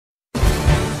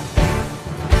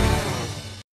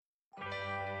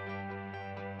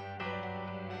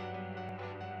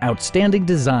Outstanding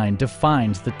design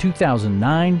defines the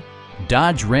 2009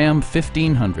 Dodge Ram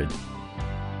 1500.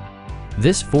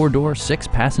 This four-door,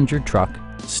 six-passenger truck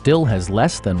still has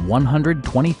less than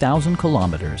 120,000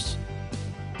 kilometers.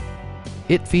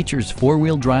 It features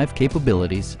four-wheel drive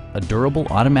capabilities, a durable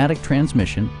automatic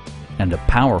transmission, and a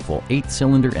powerful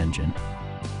 8-cylinder engine.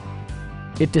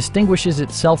 It distinguishes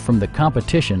itself from the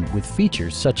competition with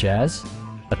features such as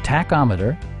a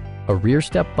tachometer, a rear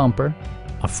step bumper,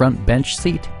 a front bench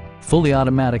seat, fully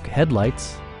automatic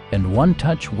headlights, and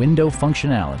one-touch window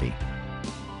functionality.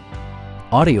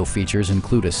 Audio features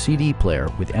include a CD player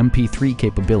with MP3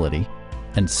 capability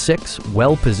and 6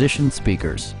 well-positioned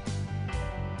speakers.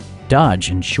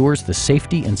 Dodge ensures the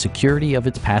safety and security of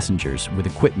its passengers with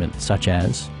equipment such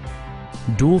as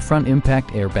dual front impact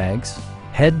airbags,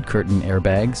 head curtain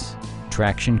airbags,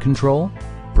 traction control,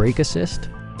 brake assist,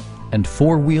 and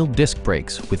four-wheel disc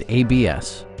brakes with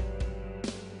ABS.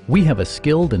 We have a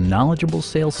skilled and knowledgeable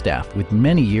sales staff with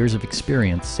many years of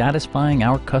experience satisfying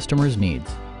our customers'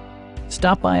 needs.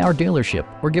 Stop by our dealership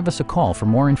or give us a call for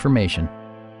more information.